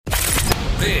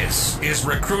This is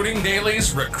Recruiting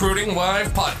Daily's Recruiting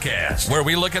Live podcast, where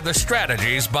we look at the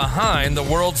strategies behind the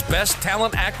world's best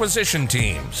talent acquisition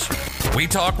teams. We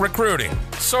talk recruiting,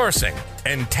 sourcing,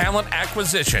 and talent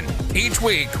acquisition. Each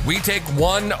week, we take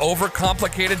one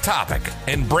overcomplicated topic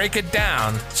and break it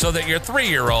down so that your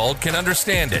 3-year-old can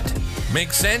understand it.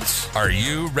 Make sense? Are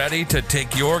you ready to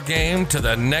take your game to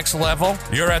the next level?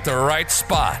 You're at the right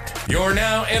spot. You're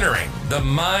now entering the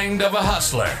mind of a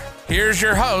hustler. Here's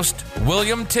your host,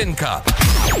 William Tincup.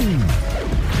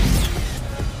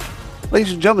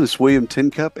 Ladies and gentlemen, it's William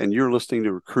Tincup, and you're listening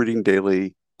to Recruiting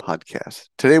Daily Podcast.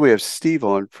 Today we have Steve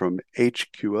on from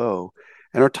HQO,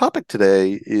 and our topic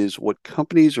today is what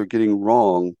companies are getting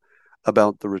wrong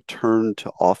about the return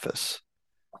to office.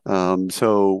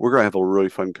 So we're going to have a really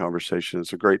fun conversation.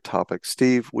 It's a great topic.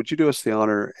 Steve, would you do us the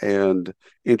honor and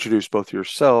introduce both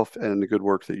yourself and the good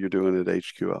work that you're doing at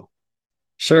HQO?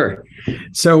 Sure.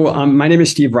 So my name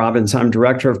is Steve Robbins. I'm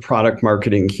Director of Product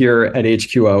Marketing here at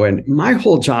HQO. And my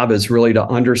whole job is really to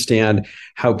understand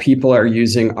how people are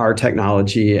using our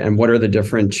technology and what are the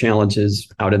different challenges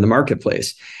out in the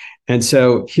marketplace. And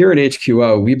so here at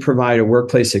HQO, we provide a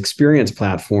workplace experience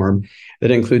platform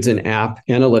that includes an app,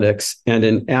 analytics, and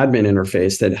an admin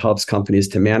interface that helps companies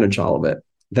to manage all of it.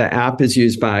 The app is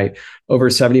used by over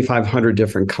 7,500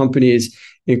 different companies,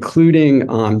 including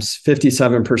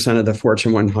 57% of the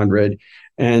Fortune 100.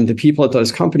 And the people at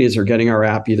those companies are getting our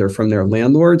app either from their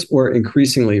landlords or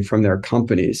increasingly from their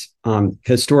companies.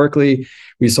 Historically,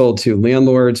 we sold to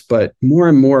landlords, but more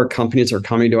and more companies are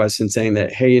coming to us and saying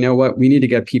that, hey, you know what? We need to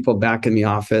get people back in the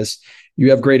office. You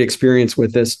have great experience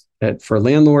with this for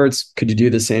landlords. Could you do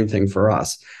the same thing for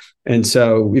us? And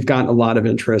so we've gotten a lot of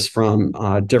interest from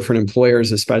different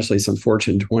employers, especially some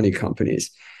Fortune 20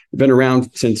 companies. We've been around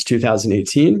since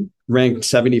 2018, ranked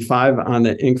 75 on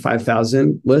the Inc.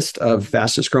 5000 list of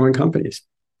fastest growing companies.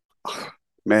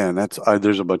 Man,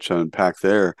 there's a bunch to unpack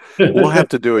there. We'll have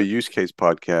to do a use case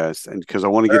podcast, and because I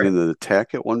want to get into the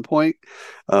tech at one point.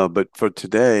 But for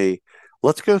today,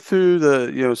 let's go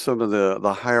through some of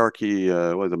the hierarchy,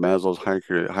 the Maslow's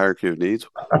hierarchy of needs.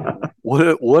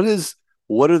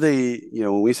 What are they,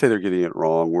 when we say they're getting it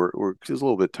wrong, we're just a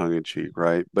little bit tongue in cheek,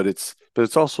 right? But it's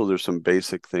also, there's some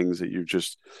basic things that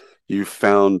you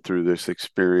found through this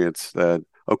experience that,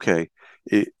 okay,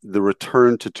 the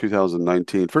return to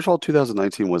 2019, first of all,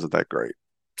 2019 wasn't that great.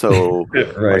 So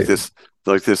right.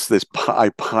 I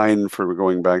pine for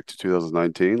going back to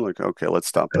 2019. Like, okay, let's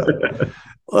stop that.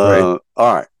 Right.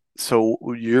 All right. So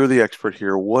you're the expert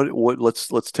here.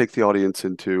 Let's take the audience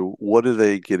into what are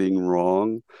they getting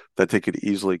wrong that they could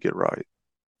easily get right?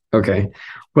 Okay.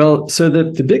 Well, so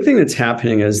the big thing that's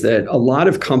happening is that a lot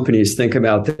of companies think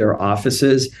about their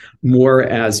offices more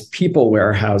as people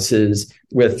warehouses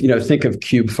with, think of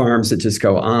cube farms that just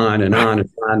go on and on and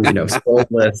on,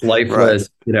 soulless, lifeless,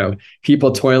 right.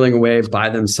 People toiling away by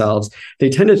themselves. They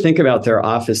tend to think about their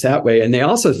office that way. And they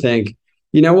also think,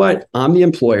 you know what, I'm the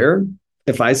employer.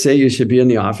 If I say you should be in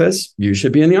the office, you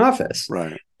should be in the office.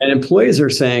 Right. And employees are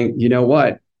saying, you know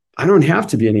what, I don't have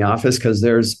to be in the office because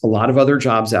there's a lot of other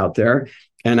jobs out there.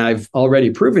 And I've already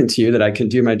proven to you that I can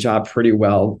do my job pretty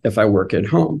well if I work at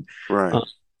home. Right.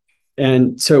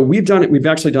 And so we've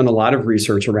actually done a lot of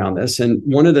research around this. And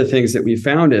one of the things that we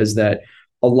found is that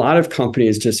a lot of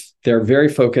companies they're very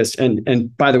focused.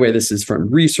 And by the way, this is from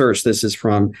research. This is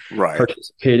from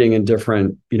participating in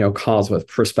different, calls with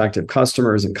prospective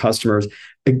customers and customers.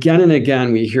 Again and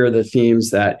again, we hear the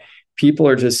themes that people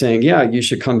are just saying, yeah, you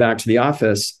should come back to the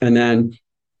office. And then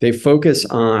they focus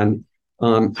on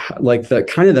like the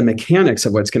kind of the mechanics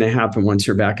of what's going to happen once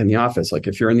you're back in the office. Like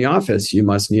if you're in the office, you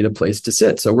must need a place to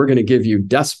sit. So we're going to give you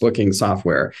desk booking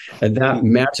software, and that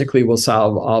magically will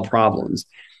solve all problems.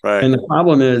 Right. And the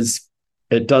problem is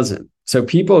it doesn't. So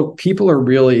people are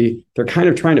they're kind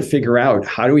of trying to figure out,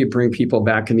 how do we bring people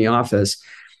back in the office?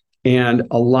 And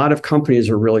a lot of companies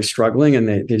are really struggling, and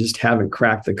they just haven't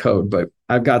cracked the code. But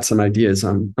I've got some ideas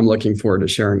I'm looking forward to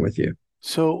sharing with you.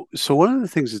 So one of the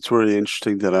things that's really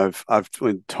interesting that I've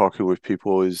been talking with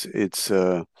people is it's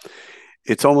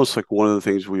almost like one of the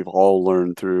things we've all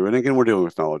learned through, and again, we're dealing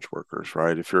with knowledge workers,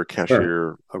 right? If you're a cashier,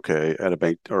 sure. Okay, at a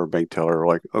bank or a bank teller,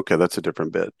 like, okay, that's a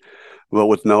different bit. But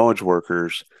with knowledge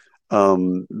workers,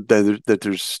 that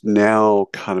there's now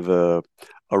kind of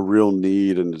a real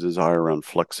need and a desire around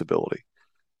flexibility.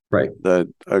 Right. That,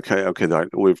 that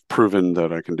we've proven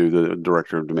that I can do the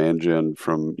director of demand gen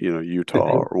from,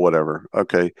 Utah or whatever.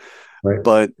 Okay.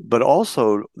 Right. But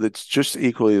also it's just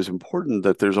equally as important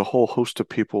that there's a whole host of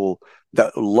people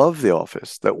that love the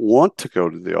office, that want to go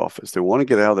to the office. They want to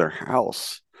get out of their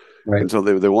house. Right. And so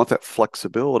they want that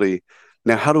flexibility.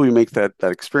 Now, how do we make that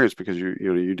experience? Because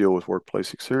you deal with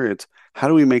workplace experience. How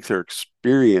do we make their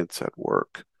experience at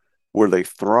work where they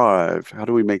thrive? How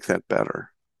do we make that better?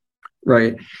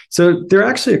 Right. So there are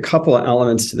actually a couple of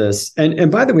elements to this.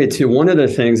 And by the way, too, one of the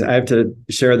things I have to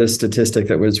share this statistic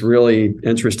that was really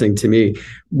interesting to me.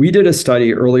 We did a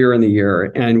study earlier in the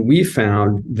year, and we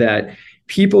found that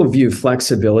people view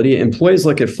flexibility, employees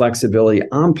look at flexibility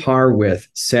on par with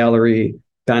salary,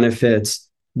 benefits,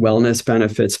 wellness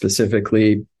benefits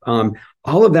specifically.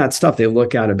 All of that stuff they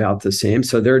look at about the same.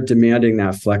 So they're demanding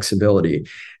that flexibility.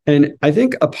 And I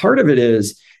think a part of it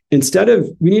is,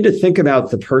 we need to think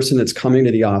about the person that's coming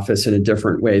to the office in a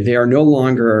different way. They are no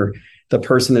longer the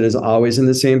person that is always in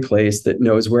the same place, that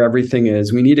knows where everything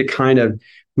is. We need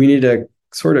to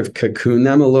sort of cocoon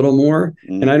them a little more.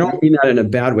 Mm-hmm. And I don't mean that in a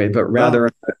bad way, but rather,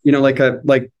 in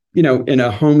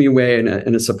a homey way, in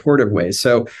a supportive way.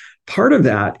 So part of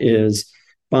that is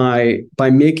by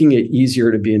making it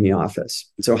easier to be in the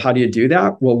office. So how do you do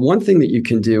that? Well, one thing that you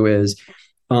can do is,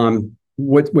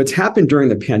 what's happened during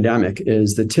the pandemic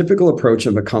is the typical approach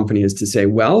of a company is to say,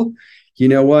 well, you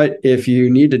know what, if you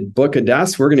need to book a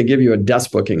desk, we're going to give you a desk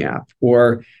booking app.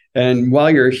 And while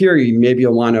you're here, maybe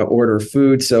you'll want to order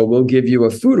food. So we'll give you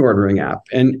a food ordering app.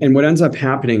 And what ends up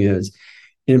happening is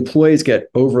employees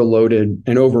get overloaded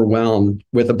and overwhelmed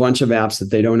with a bunch of apps that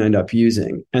they don't end up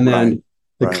using. And then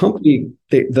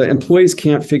the employees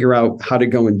can't figure out how to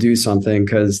go and do something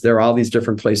because there are all these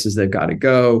different places they've got to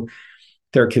go.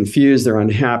 They're confused, they're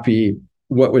unhappy.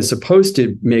 What was supposed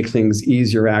to make things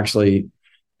easier actually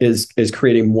is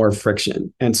creating more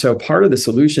friction. And so part of the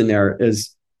solution there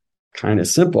is kind of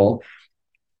simple.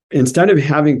 Instead of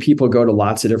having people go to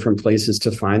lots of different places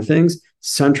to find things,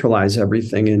 centralize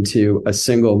everything into a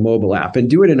single mobile app, and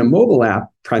do it in a mobile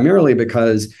app primarily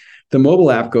because the mobile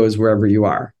app goes wherever you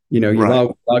are. You've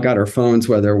all got our phones,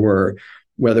 whether we're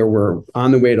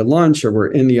on the way to lunch or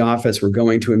we're in the office, we're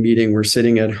going to a meeting, we're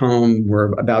sitting at home,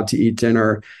 we're about to eat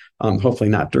dinner, hopefully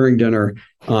not during dinner.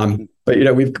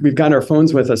 But we've got our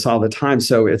phones with us all the time.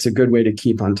 So it's a good way to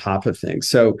keep on top of things.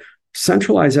 So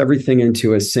centralize everything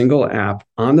into a single app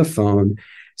on the phone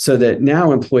so that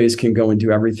now employees can go and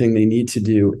do everything they need to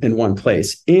do in one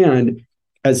place. And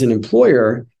as an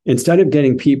employer, instead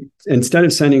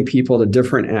of sending people to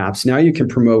different apps, now you can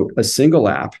promote a single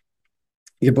app.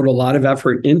 You put a lot of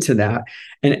effort into that.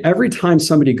 And every time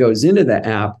somebody goes into the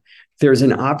app, there's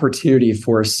an opportunity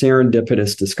for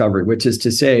serendipitous discovery, which is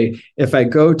to say, if I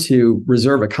go to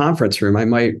reserve a conference room, I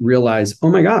might realize, oh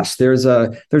my gosh, there's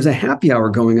a happy hour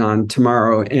going on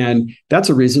tomorrow. And that's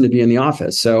a reason to be in the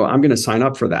office. So I'm going to sign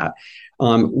up for that.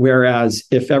 Whereas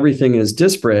if everything is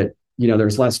disparate,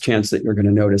 there's less chance that you're going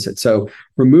to notice it. So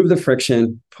remove the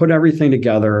friction, put everything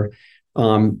together,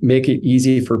 make it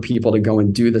easy for people to go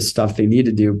and do the stuff they need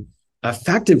to do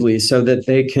effectively so that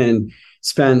they can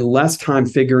spend less time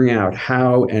figuring out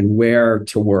how and where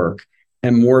to work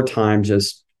and more time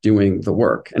just doing the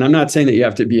work. And I'm not saying that you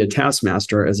have to be a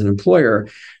taskmaster as an employer,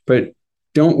 but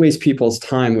don't waste people's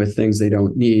time with things they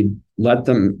don't need. Let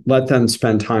them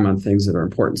spend time on things that are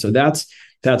important. So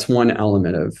that's one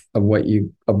element of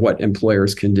what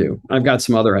employers can do. I've got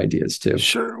some other ideas too.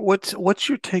 Sure. What's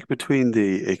your take between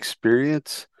the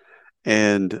experience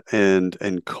and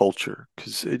culture?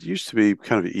 Because it used to be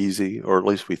kind of easy, or at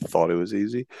least we thought it was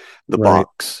easy. The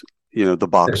box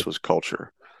was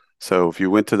culture. So if you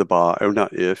went to the box, or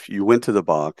not if, you went to the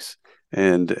box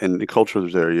and the culture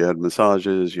was there. You had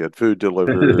massages, you had food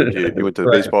delivered, you went to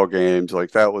the baseball games,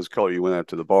 like that was culture. You went out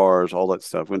to the bars, all that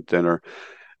stuff, went to dinner.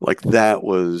 Like that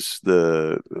was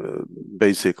the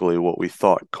basically what we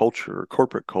thought culture,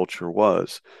 corporate culture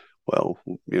was. Well,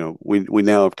 we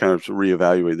now have kind of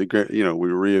reevaluated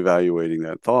we're reevaluating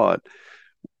that thought.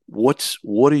 What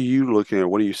are you looking at?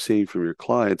 What are you seeing from your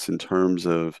clients in terms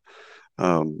of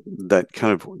that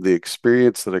kind of the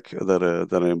experience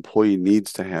that an employee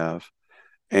needs to have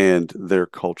and their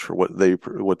culture, what they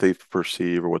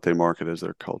perceive or what they market as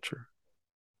their culture?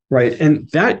 Right, and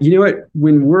that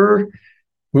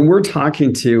when we're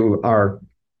talking to our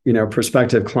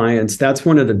prospective clients, that's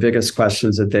one of the biggest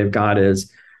questions that they've got is,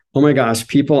 oh my gosh,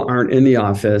 people aren't in the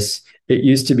office. It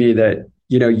used to be that,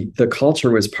 the culture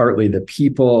was partly the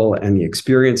people and the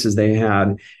experiences they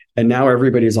had. And now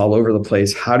everybody's all over the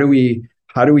place. How do we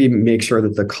make sure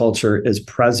that the culture is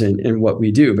present in what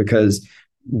we do? Because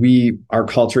our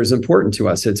culture is important to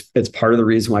us. It's part of the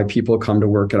reason why people come to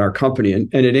work at our company.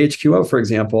 And at HQO, for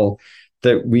example,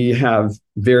 that we have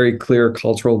very clear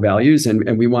cultural values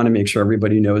and we want to make sure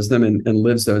everybody knows them and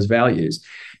lives those values.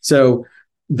 So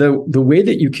the way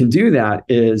that you can do that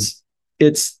is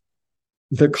it's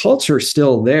the culture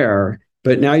still there,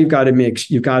 but now you've got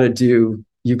to do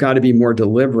you've got to be more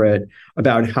deliberate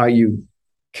about how you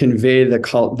convey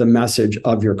the message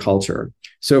of your culture.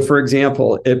 So, for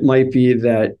example, it might be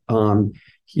that,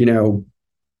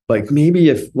 like maybe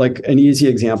if like an easy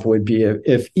example would be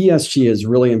if ESG is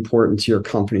really important to your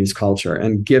company's culture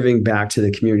and giving back to the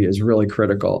community is really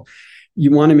critical,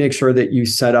 you want to make sure that you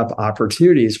set up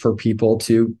opportunities for people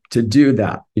to do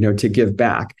that, to give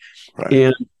back. Right.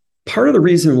 And part of the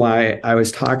reason why I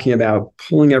was talking about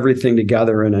pulling everything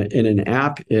together in an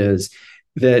app is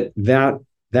that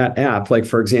app, like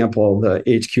for example, the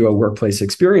HQO Workplace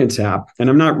Experience app, and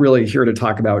I'm not really here to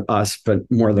talk about us, but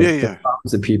more the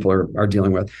problems that people are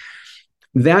dealing with.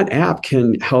 That app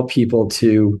can help people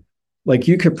to, like,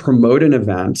 you could promote an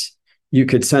event, you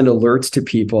could send alerts to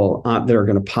people that are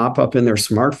going to pop up in their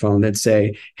smartphone that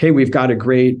say, hey, we've got a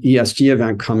great ESG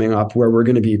event coming up where we're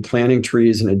going to be planting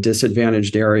trees in a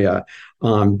disadvantaged area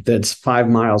that's 5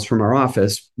 miles from our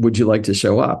office. Would you like to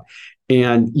show up?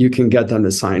 And you can get them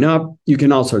to sign up. You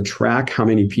can also track how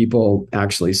many people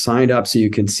actually signed up so you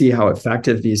can see how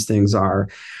effective these things are.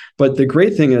 But the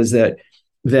great thing is that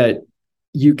there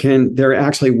are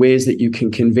actually ways that you can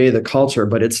convey the culture,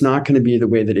 but it's not going to be the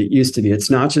way that it used to be. It's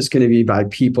not just going to be by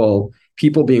people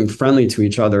being friendly to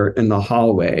each other in the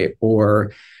hallway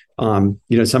or,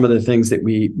 some of the things that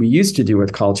we used to do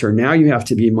with culture. Now you have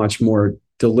to be much more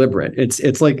deliberate.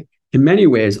 It's like, in many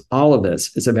ways, all of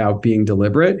this is about being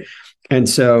deliberate. And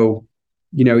so,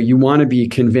 you want to be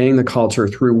conveying the culture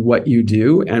through what you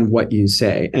do and what you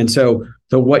say. And so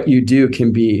the what you do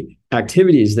can be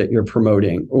activities that you're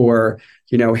promoting or,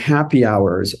 happy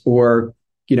hours or,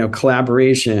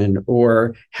 collaboration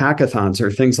or hackathons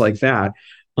or things like that.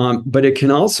 But it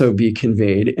can also be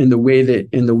conveyed in the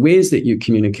ways that you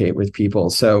communicate with people.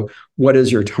 So what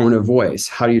is your tone of voice?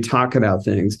 How do you talk about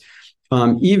things?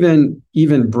 Even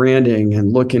branding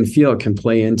and look and feel can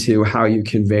play into how you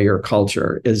convey your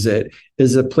culture. Is it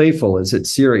playful? Is it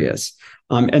serious?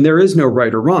 And there is no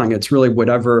right or wrong. It's really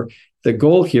whatever the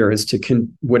goal here is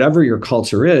whatever your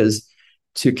culture is,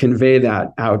 to convey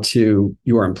that out to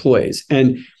your employees.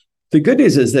 And the good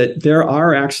news is that there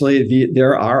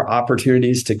are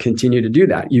opportunities to continue to do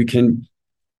that. You can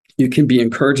be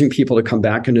encouraging people to come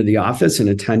back into the office and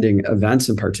attending events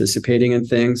and participating in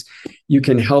things. You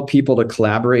can help people to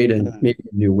collaborate in maybe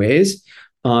new ways.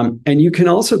 And you can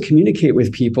also communicate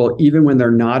with people even when they're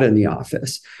not in the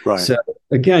office. Right. So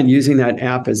again, using that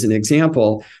app as an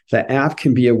example, the app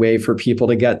can be a way for people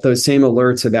to get those same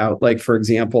alerts about, like, for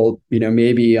example,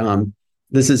 maybe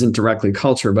this isn't directly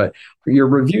culture, but your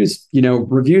reviews,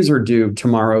 reviews are due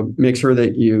tomorrow. Make sure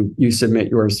that you submit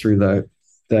yours through the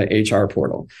HR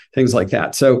portal, things like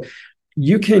that. So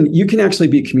you can actually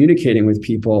be communicating with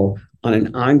people on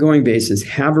an ongoing basis,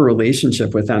 have a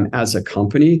relationship with them as a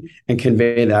company, and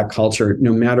convey that culture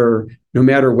no matter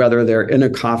whether they're in a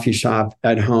coffee shop,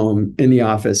 at home, in the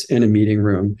office, in a meeting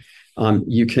room.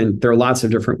 There are lots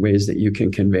of different ways that you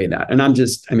can convey that. And I'm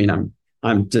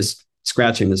just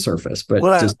scratching the surface. But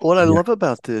what I love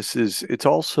about this is it's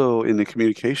also in the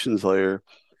communications layer.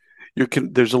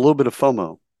 There's a little bit of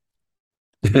FOMO.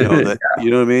 You know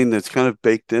what I mean? That's kind of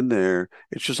baked in there.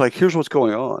 It's just like, here's what's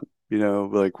going on.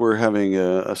 Like we're having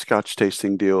a Scotch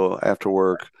tasting deal after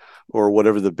work or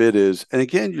whatever the bid is. And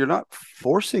again, you're not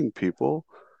forcing people.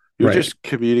 You're just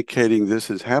communicating this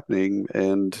is happening.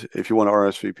 And if you want to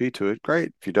RSVP to it,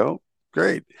 great. If you don't,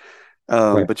 great.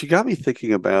 But you got me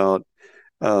thinking about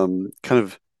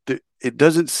it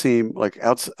doesn't seem like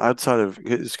outside of,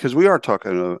 because we are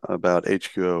talking about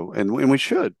HQO and we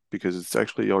should, because it's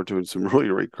actually you're doing some really,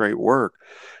 really great work.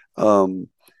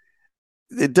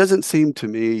 It doesn't seem to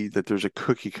me that there's a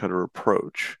cookie cutter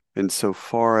approach. And so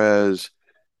far as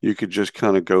you could just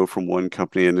kind of go from one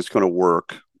company and it's going to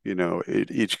work,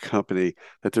 each company,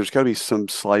 that there's got to be some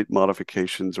slight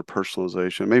modifications or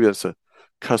personalization. Maybe that's a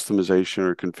customization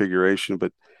or configuration,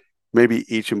 but maybe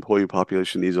each employee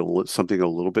population needs something a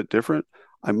little bit different.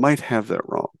 I might have that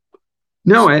wrong.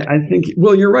 No, I think,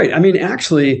 well, you're right. I mean,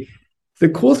 actually, the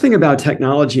cool thing about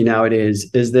technology nowadays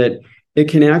is that it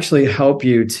can actually help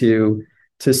you to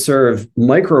serve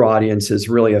micro audiences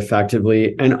really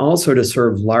effectively and also to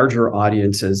serve larger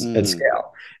audiences at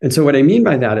scale. And so what I mean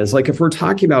by that is, like, if we're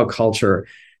talking about culture,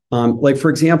 like,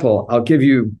 for example, I'll give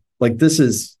you, like, this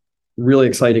is really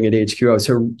exciting at HQO.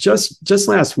 So just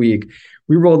last week,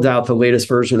 we rolled out the latest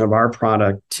version of our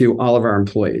product to all of our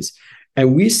employees.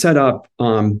 And we set up,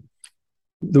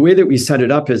 the way that we set it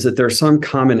up is that there are some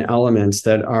common elements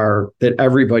that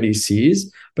everybody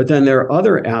sees, but then there are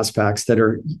other aspects that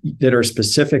are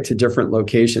specific to different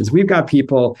locations. We've got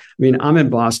people, I'm in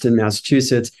Boston,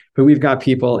 Massachusetts, but we've got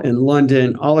people in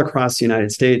London, all across the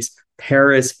United States,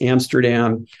 Paris,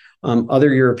 Amsterdam,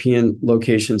 other European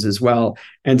locations as well.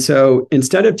 And so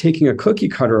instead of taking a cookie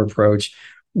cutter approach,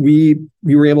 we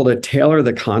were able to tailor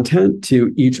the content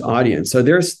to each audience. So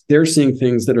they're seeing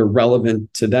things that are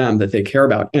relevant to them that they care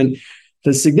about. And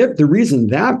the reason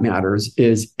that matters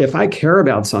is if I care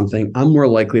about something, I'm more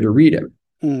likely to read it.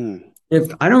 If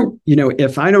I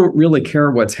don't really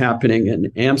care what's happening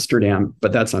in Amsterdam,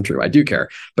 but that's not true. I do care.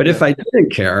 But if I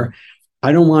didn't care,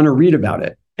 I don't want to read about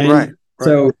it. And right.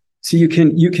 So you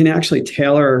can actually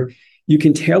tailor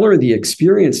the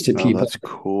experience to people. That's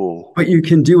cool. But you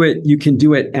can do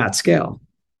it at scale.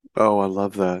 Oh, I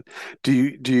love that. Do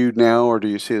you now, or do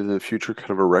you see in the future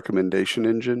kind of a recommendation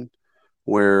engine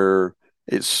where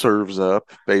it serves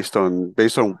up based on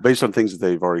things that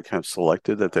they've already kind of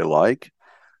selected that they like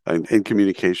and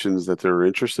communications that they're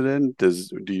interested in?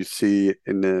 Do you see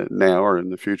in the now or in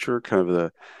the future kind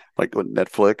of like what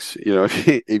Netflix,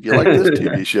 if you like this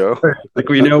TV show, like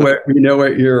we know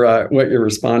what you're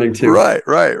responding to. Right.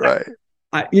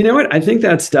 You know what? I think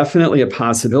that's definitely a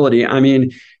possibility. I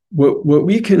mean, what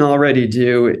we can already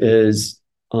do is,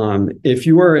 if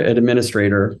you are an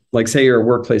administrator, like say you're a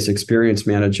workplace experience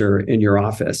manager in your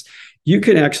office, you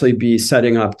could actually be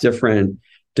setting up different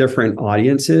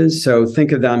audiences. So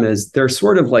think of them as they're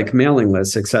sort of like mailing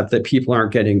lists, except that people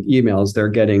aren't getting emails. They're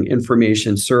getting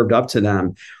information served up to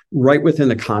them right within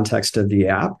the context of the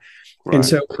app. Right. And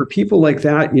so for people like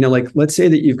that, like let's say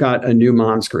that you've got a new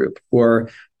moms group or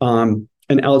an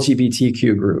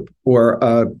LGBTQ group or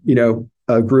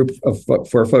a group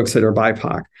for folks that are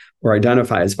BIPOC or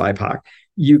identify as BIPOC,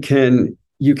 you can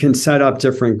set up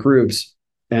different groups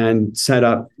and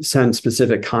send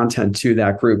specific content to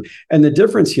that group. And the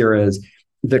difference here is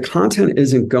the content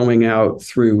isn't going out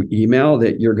through email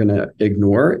that you're going to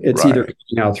ignore. It's either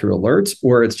going out through alerts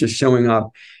or it's just showing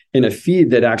up in a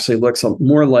feed that actually looks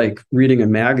more like reading a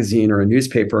magazine or a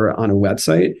newspaper on a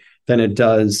website than it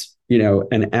does,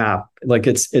 an app. Like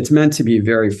it's meant to be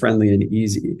very friendly and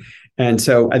easy. And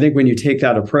so I think when you take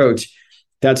that approach,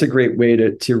 that's a great way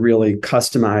to really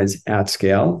customize at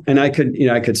scale. And I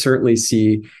could certainly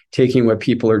see taking what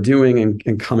people are doing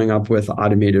and coming up with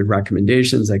automated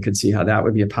recommendations. I could see how that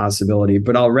would be a possibility.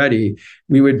 But already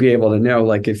we would be able to know,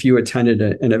 like if you attended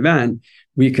an event,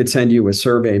 we could send you a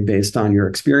survey based on your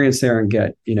experience there and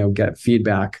get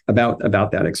feedback about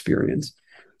that experience.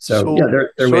 So yeah,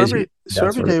 there are ways.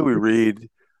 Every day we read,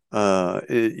 we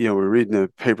read in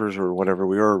the papers or whatever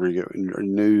we are reading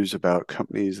news about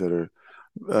companies that are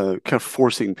kind of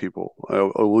forcing people.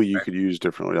 You could use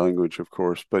different language, of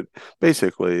course, but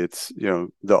basically it's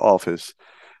the office,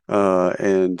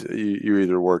 and you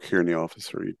either work here in the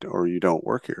office or you don't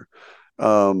work here.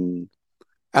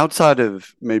 Outside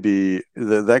of maybe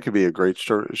that could be a great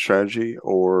strategy,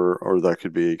 or that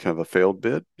could be kind of a failed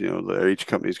bit. Each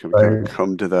company's going to kind of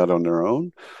come to that on their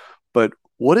own. But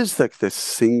what is the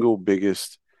single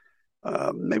biggest?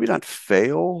 Maybe not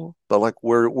fail, but like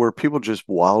where people just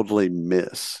wildly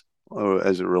miss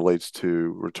as it relates to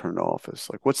return to office.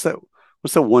 Like what's that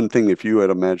one thing, if you had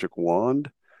a magic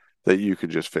wand, that you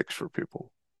could just fix for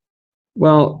people?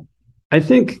 Well, the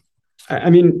thing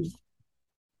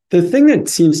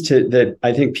that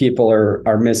I think people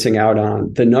are missing out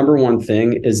on, the number one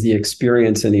thing is the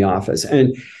experience in the office.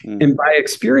 And by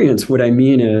experience, what I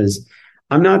mean is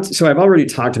I've already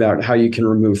talked about how you can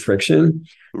remove friction.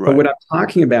 Right. But what I'm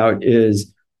talking about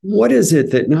is what is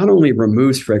it that not only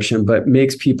removes friction, but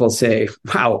makes people say,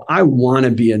 wow, I want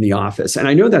to be in the office. And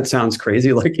I know that sounds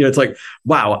crazy. Like, it's like,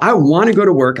 wow, I want to go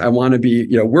to work. I want to be,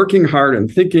 working hard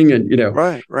and thinking and,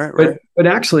 Right. But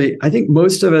actually, I think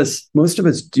most of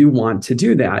us do want to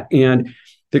do that. And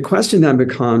the question then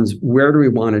becomes, where do we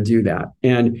want to do that?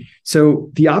 And so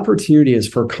the opportunity is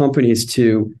for companies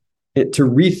to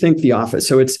rethink the office.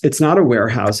 So it's not a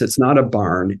warehouse, it's not a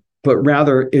barn, but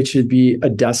rather it should be a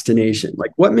destination. Like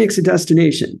what makes a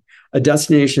destination? A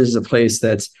destination is a place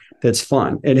that's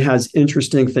fun. It has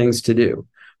interesting things to do.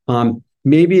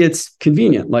 Maybe it's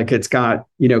convenient, like it's got,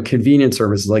 convenient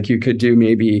services, like you could do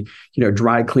maybe,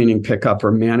 dry cleaning pickup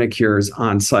or manicures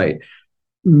on site.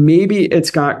 Maybe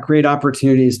it's got great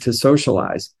opportunities to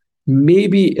socialize.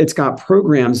 Maybe it's got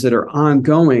programs that are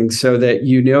ongoing so that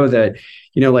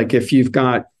that, like if you've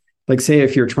got, like say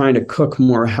if you're trying to cook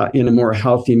more in a more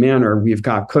healthy manner, we've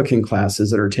got cooking classes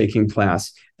that are taking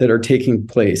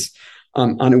place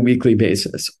on a weekly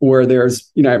basis. Or there's,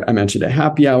 I mentioned a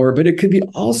happy hour, but it could be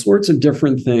all sorts of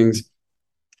different things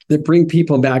that bring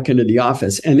people back into the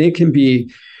office. And they could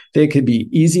be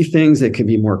easy things. They could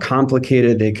be more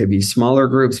complicated. They could be smaller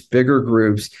groups, bigger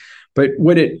groups. But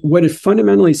what it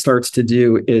fundamentally starts to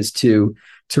do is to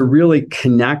really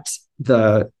connect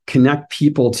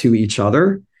people to each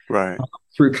other. Right.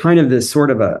 through kind of this sort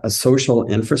of a social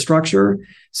infrastructure.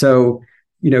 So,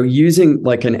 using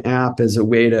like an app as a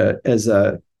way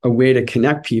to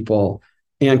connect people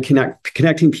and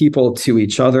connecting people to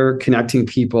each other, connecting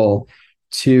people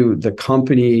to the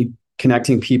company,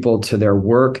 connecting people to their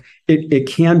work. It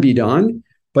can be done,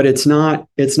 but it's not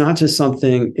just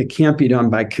something. It can't be done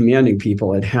by commanding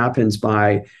people. It happens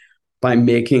by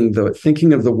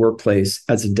thinking of the workplace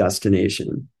as a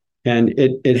destination. And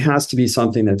it has to be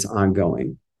something that's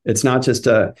ongoing. It's not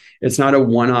a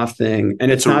one-off thing.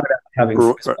 And it's not about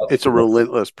having it's a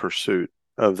relentless pursuit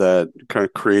of that, kind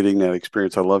of creating that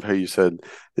experience. I love how you said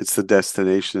it's the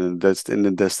destination, and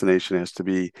the destination has to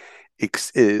be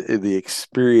the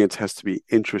experience has to be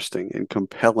interesting and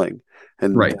compelling.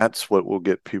 And that's what will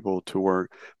get people to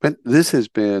work. But this has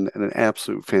been an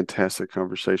absolute fantastic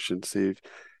conversation, Steve.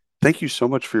 Thank you so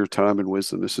much for your time and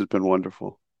wisdom. This has been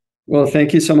wonderful. Well,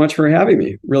 thank you so much for having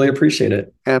me. Really appreciate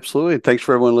it. Absolutely. Thanks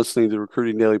for everyone listening to the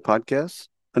Recruiting Daily Podcast.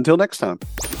 Until next time.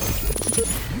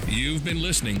 You've been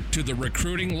listening to the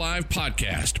Recruiting Live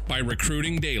Podcast by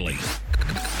Recruiting Daily.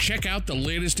 Check out the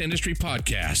latest industry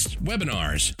podcasts,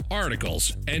 webinars,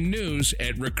 articles, and news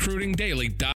at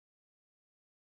recruitingdaily.com.